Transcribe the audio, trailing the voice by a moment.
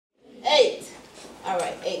All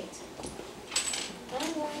right, 8.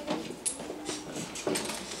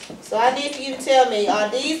 So I need for you to tell me, are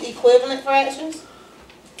these equivalent fractions?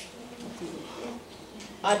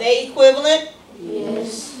 Are they equivalent?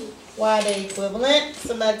 Yes. Why are they equivalent?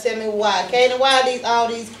 Somebody tell me why. Kaden, why are all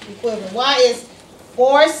these equivalent? Why is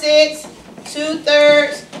 4/6,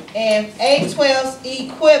 2/3, and 8/12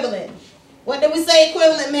 equivalent? What did we say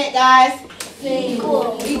equivalent meant, guys?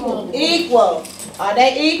 Equal. Equal. Are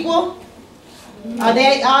they equal? Are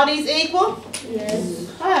all these equal? Yes.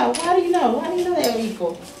 How? How do you know? How do you know they're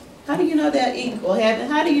equal? How do you know they're equal?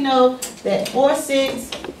 How do you know that 4/6,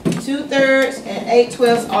 2/3, and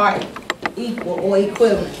 8/12 are equal or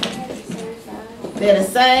equivalent? They're the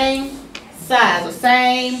same size or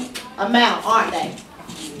same amount, aren't they?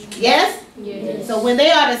 Yes? Yes. So when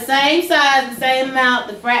they are the same size, the same amount,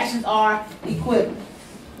 the fractions are equivalent.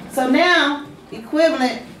 So now,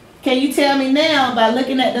 equivalent, can you tell me now by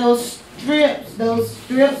looking at those strips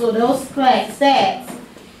or those stacks,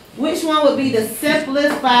 which one would be the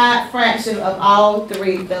simplified fraction of all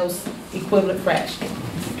three of those equivalent fractions?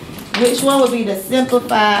 Which one would be the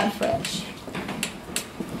simplified fraction?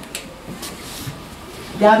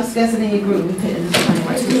 Y'all discuss it in your group. We put it in the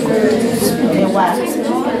and why?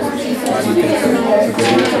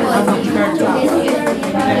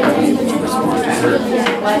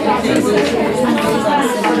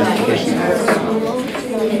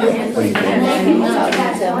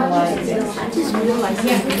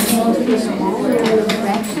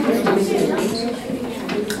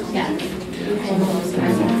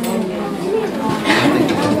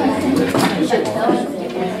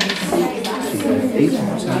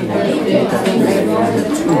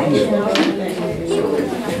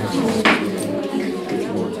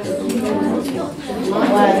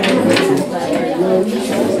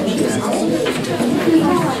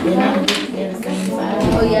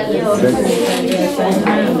 Oh yeah,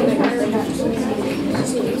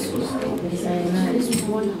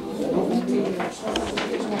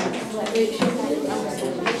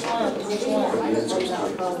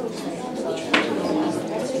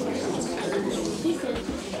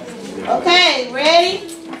 Okay, ready?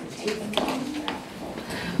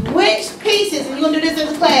 Which pieces, and you're going to do this in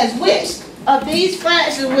the class, which of these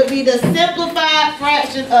fractions would be the simplified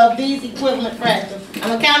fraction of these equivalent fractions? I'm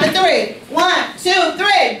going to count to 3. 1, 2,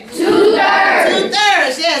 3. 2/3.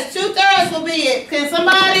 2/3, yes, 2/3 will be it. Can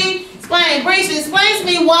somebody explain? Briefly, explain to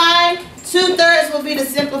me why 2/3 will be the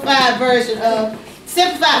simplified fraction of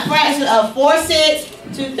 4/6,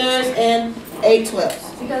 2/3, and 8/12.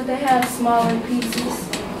 Because they have smaller pieces.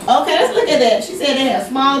 Okay, let's look at that. She said they have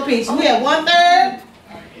smaller pieces. We have 1/3,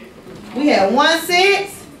 we have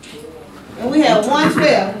 1/6, and we have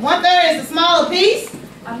 1/12. 1/3 is a smaller piece.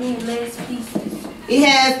 I mean less pieces. It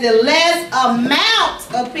has the less amount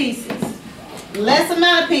of pieces. Less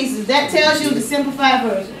amount of pieces. That tells you the simplified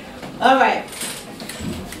version. All right.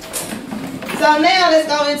 So now let's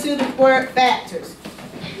go into the word factors.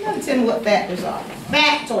 Now tell me what factors are.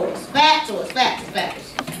 Factors.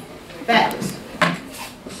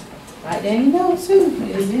 Right there in your notes too.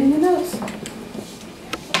 It's in your notes.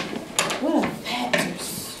 What are factors?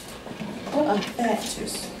 What are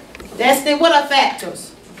factors? What are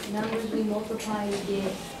factors? Numbers we multiply to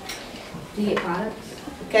get products.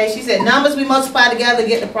 Okay, she said numbers we multiply together to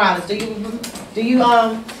get the products. Do you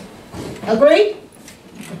agree?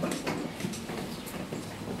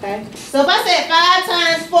 Okay. So if I said 5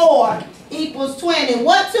 times 4 equals 20,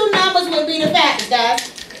 what two numbers would be the factors, guys?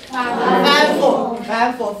 5 and 4. 5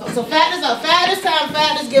 and 4. So factors are factors times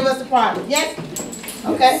factors give us the product. Yes?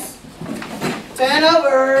 Okay. Turn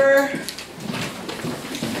over.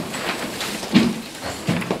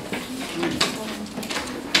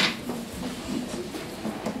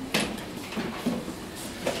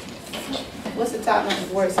 What's the top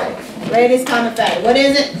number word say? Greatest common factor. What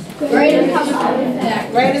is it? Greatest common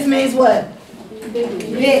factor. Greatest means what?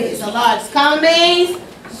 Biggest. So largest. Common means?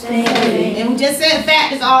 Same. And we just said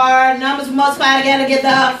factors are numbers multiplied together to get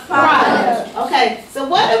the product. Okay, so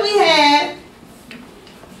what do we have?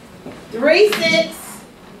 3, 6.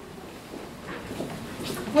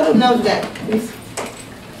 What do numbers got?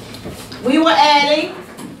 We were adding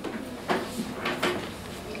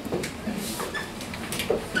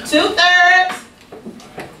 2/3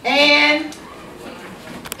 and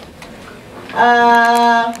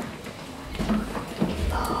 5/4.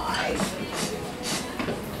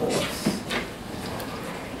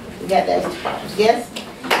 We got that as problems, yes?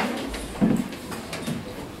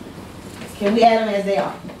 Can we add them as they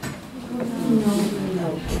are?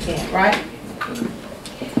 No, we can't, right?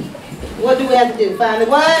 What do we have to do? Find the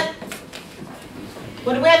what?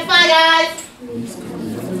 What do we have to find, guys?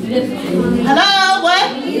 Hello?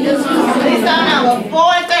 Please tell number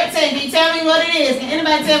 4 and 13. Can you tell me what it is? Can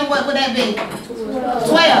anybody tell me what would that be?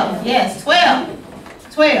 12. Yes, 12.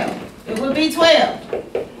 12. It would be 12.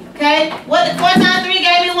 Okay? What 4 times 3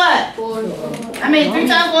 gave me what? 4. I mean 3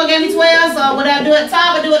 times 4 gave me 12. So would I do at the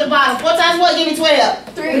top or do at the bottom? 4 times what gave me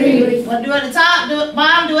 12? 3. What do at the top, do at the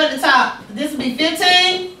bottom, do at the top. This would be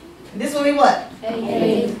 15. This will be what? 8.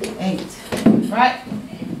 8. Right?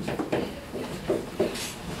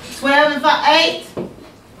 12 and 5, 8.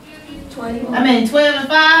 21. I mean 12 and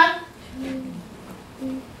 5.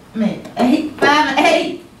 I mean 8, 5 and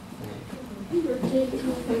 8.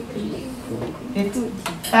 15,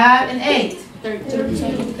 5 and 8.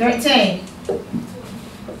 13. 13.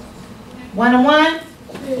 1 and 1.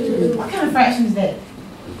 What kind of fraction is that?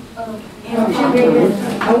 A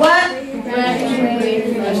what?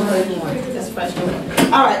 That's fraction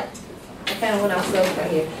 1. All right. I found one ourselves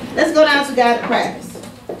right here. Let's go down to guided practice.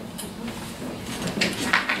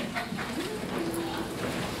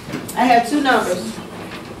 I have 2 numbers.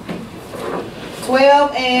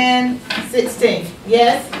 12 and 16.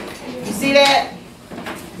 Yes? You see that?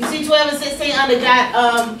 You see 12 and 16 under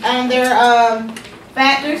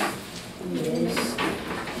factors? Yes.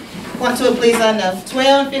 Point to it, please. I know.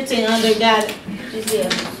 12 and 15 under guided.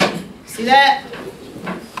 See that?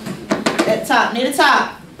 At top, near the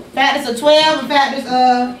top. Factors of 12 and factors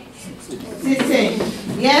of 16.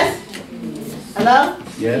 Yes? Hello?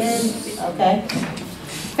 Yes. Okay.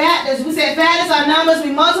 Factors. We said factors are numbers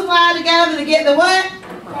we multiply together to get the what?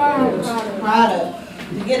 Product.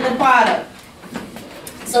 To get the product.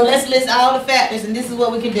 So let's list all the factors, and this is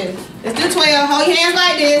what we can do. Let's do 12. Hold your hands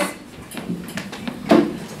like this.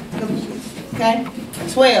 Okay?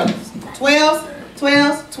 12. 12.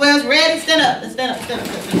 12. 12. Ready? Stand up. Let's stand up. Stand up.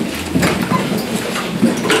 Stand up.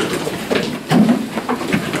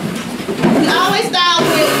 We always start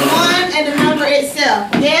with 1 and the number itself.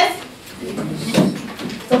 Yes?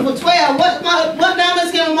 So for 12, what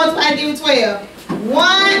numbers can we multiply to give you 12?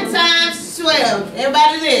 1 times 12.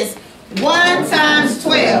 Everybody do this. 1 times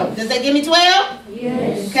 12. Does that give me 12?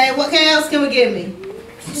 Yes. Okay, what else can we give me?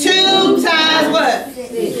 2 times what?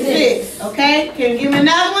 6. Okay, can you give me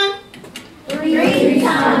another one? 3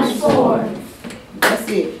 times 4. That's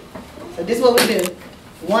it. So this is what we do.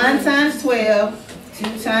 1 times 12,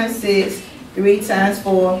 2 times 6, 3 times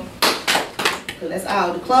 4. So that's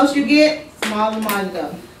all. The closer you get, smaller the margin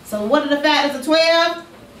go. So what are the factors of 12?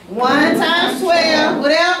 1 times 12.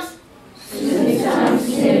 What else? 6 times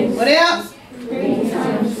 6. What else? 3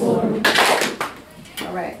 times 4.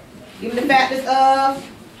 All right. Give me the factors of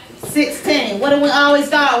 16. What do we always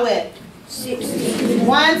start with? 16.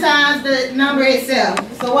 1 times the number itself.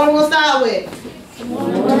 So what are we going to start with?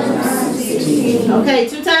 1 times 16. Okay,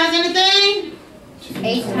 2 times anything?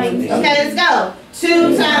 8 times 8. Okay, let's go.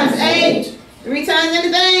 2 times 8. 3 times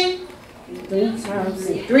anything? 3 times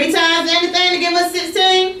 6. 3 times anything to give us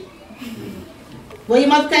 16? Well, your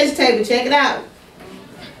multiplication table, check it out.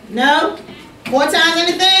 No? 4 times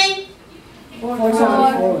anything? 4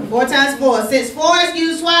 times 4. 4 times 4. Since 4 is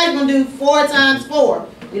used twice, we're going to do 4 times 4.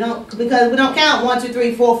 We don't, because we don't count 1, 2,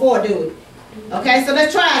 3, 4, 4, do we? Okay, so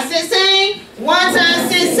let's try 16. 1 times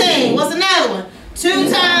 16. What's another one? 2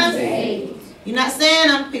 times 8. You're not saying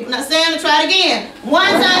them. People not saying them. Try it again.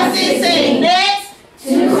 1 times 16. Next.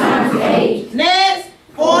 2 times 8. Next.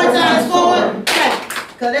 4 times 4. Okay.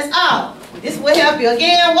 Because that's all. This will help you.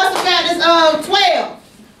 Again, what's the factors of 12?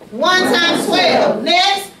 1 times 12.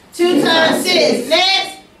 Next. 2 times 6.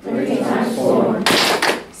 Next. 3 times 4.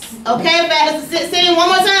 Okay, factors of 16. One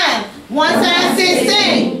more time. 1 times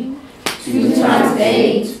 16. 2 times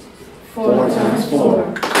 8. 4 times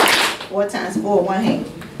 4. 4 times 4. One hand.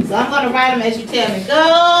 So I'm going to write them as you tell me.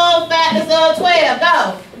 Go, factors of 12.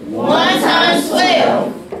 Go. 1 times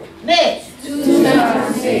 12. Next. 2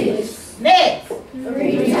 times 6. Next.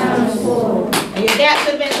 3 times 4. And your gap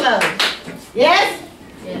should have been closed. Yes?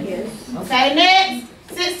 Yes. Okay, next.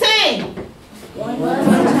 16. 1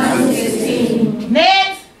 times 16.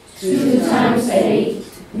 Next. 2 times 8.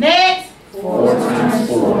 Next. 4 times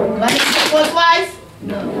 4. Do I need to put 4 twice?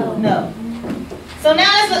 No. No. So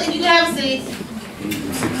now let's look. If you can have a seat.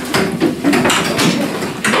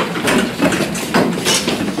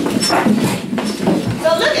 So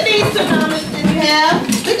look at these 2 numbers that you have.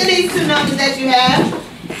 Look at these 2 numbers that you have.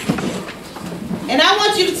 And I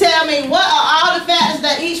want you to tell me what are all the factors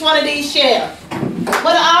that each one of these share.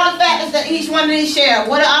 What are all the factors that each one of these share?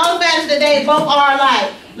 What are all the factors that they both are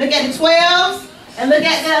alike? Look at the 12s and look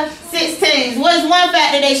at the 16s. What is one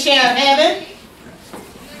factor they share, Evan?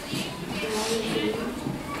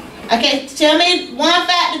 Okay, tell me one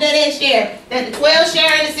factor that they share. That the 12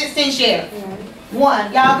 share and the 16 share.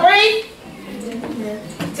 1. Y'all agree?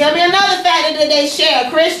 Tell me another factor that they share.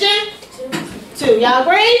 Christian? 2. Y'all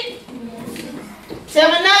agree? Tell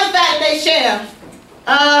me another factor they share.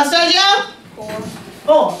 Sergio?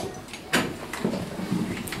 4.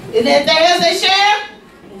 Is there anything else they share?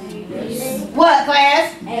 What,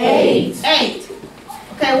 class? 8.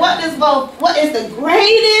 Okay, what is the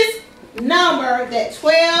greatest number that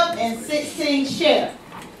 12 and 16 share?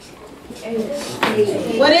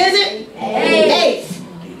 8. What is it? 8.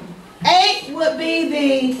 8 would be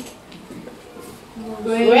the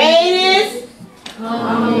greatest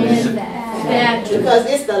factor because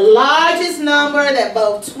it's the largest number that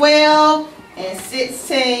both 12 and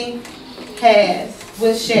 16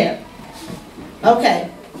 will share. Okay,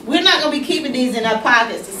 we're not going to be keeping these in our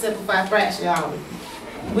pockets to simplify fractions, are we?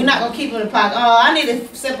 We're not going to keep them in the pocket. Oh, I need to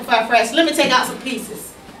simplify fractions. Let me take out some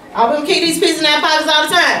pieces. Are we going to keep these pieces in our pockets all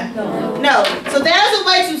the time? No. So there's a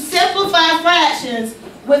way to simplify fractions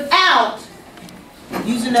without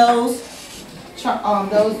using those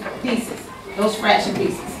pieces, those fraction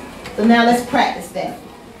pieces. So now let's practice that.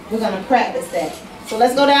 We're going to practice that. So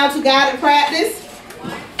let's go down to guided practice.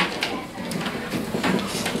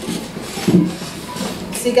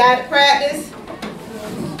 See guided practice?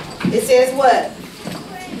 It says what?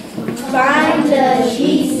 Find the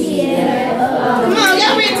GCF of... Come on,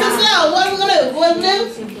 y'all read too slow. What are we going to do? What are we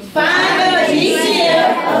going to do? Find the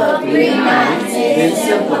GCF of 3 9 and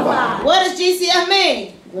simplify. What does GCF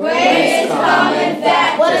mean? Greatest common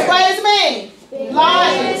factor. What does greatest mean?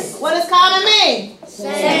 Largest. What does common mean?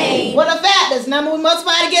 Same. What are factors? Number we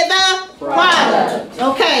multiply to get the product.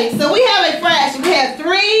 Okay, so we have a fraction. We have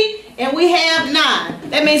 3 and we have 9.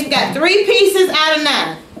 That means we got 3 pieces out of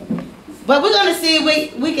 9. But we're going to see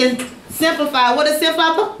if we can simplify. What does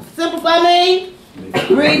simplify mean?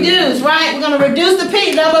 Reduce, right? We're going to reduce the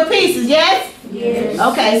number of pieces, yes? Yes.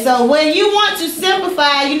 Okay, so when you want to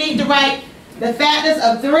simplify, you need to write the factors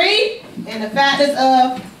of 3 and the factors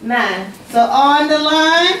of 9. So on the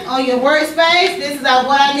line, on your workspace, this is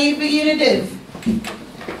what I need for you to do.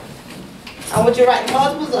 I want you to write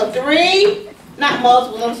multiples of 3, not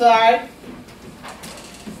multiples, I'm sorry,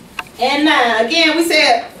 and 9. Again, we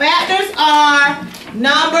said factors are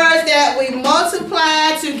numbers that we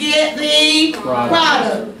multiply to get the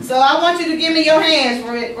product. So I want you to give me your hands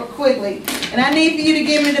real quickly. And I need for you to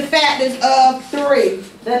give me the factors of 3,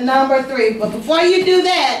 the number 3. But before you do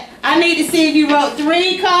that, I need to see if you wrote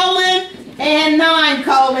 3 colon and 9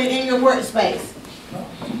 colon in your workspace.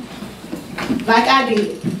 Like I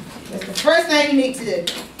did. That's the first thing you need to do.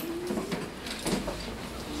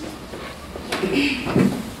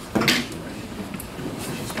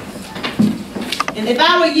 And if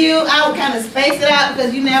I were you, I would kind of space it out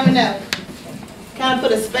because you never know. Kind of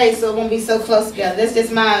put a space so it won't be so close together. That's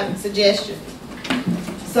just my suggestion.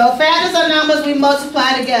 So factors are numbers we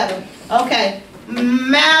multiply together. Okay.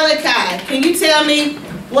 Malachi, can you tell me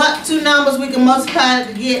what 2 numbers we can multiply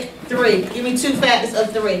to get 3? Give me 2 factors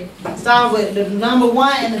of 3. Start with the number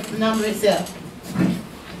 1 and the number itself.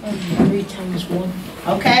 3 times 1.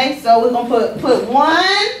 Okay, so we're going to put 1,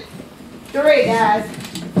 3, guys.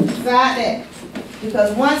 Beside that.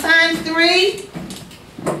 Because 1 times 3,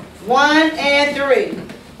 1 and 3.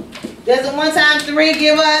 Doesn't 1 times 3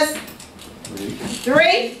 give us 3?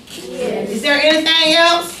 Yes. Is there anything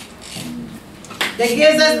else that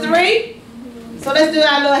gives us 3? So let's do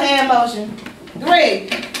our little hand motion. 3.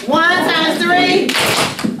 1 times 3.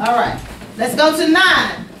 All right. Let's go to 9.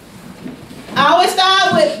 I always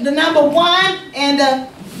start with the number 1 and the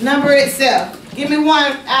number itself. Give me 1,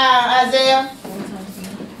 Isaiah.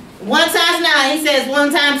 1 times 9. He says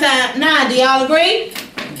 1 times 9. Do y'all agree?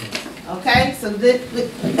 Okay. So this.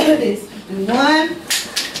 Do 1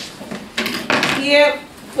 here.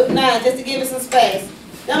 Put 9 just to give it some space.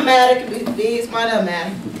 Doesn't matter. It could be big, small. Doesn't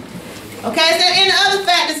matter. Okay. Is there any other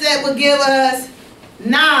factors that would give us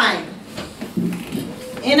 9?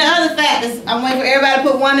 Any other factors? I'm waiting for everybody to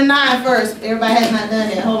put 1 and 9 first. Everybody has not done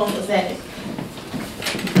that. Hold on for a second.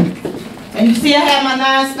 And you see I have my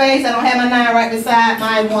 9 space. I don't have my 9 right beside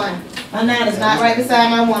my 1. My 9 is not right beside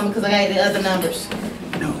my 1 because I got the other numbers.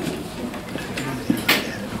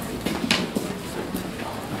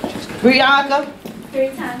 Brianka? 3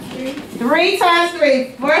 times 3. 3 times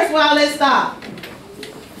 3. First of all, let's stop.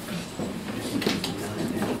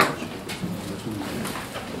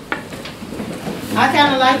 I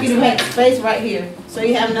kind of like you to make space right here so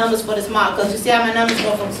you have numbers for the small, because you see how my numbers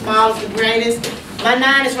go from smallest to greatest. My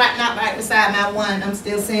 9 is not right beside my 1. I'm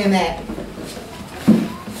still seeing that.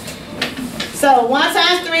 So 1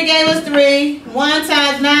 times 3 gave us 3. 1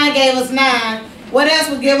 times 9 gave us 9. What else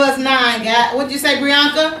would give us 9, guys? What'd you say,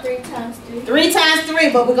 Brianka? 3 times 3. 3 times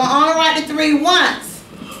 3, but we're going to only write the 3 once.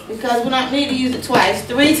 because we don't need to use it twice.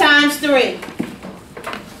 3 times 3.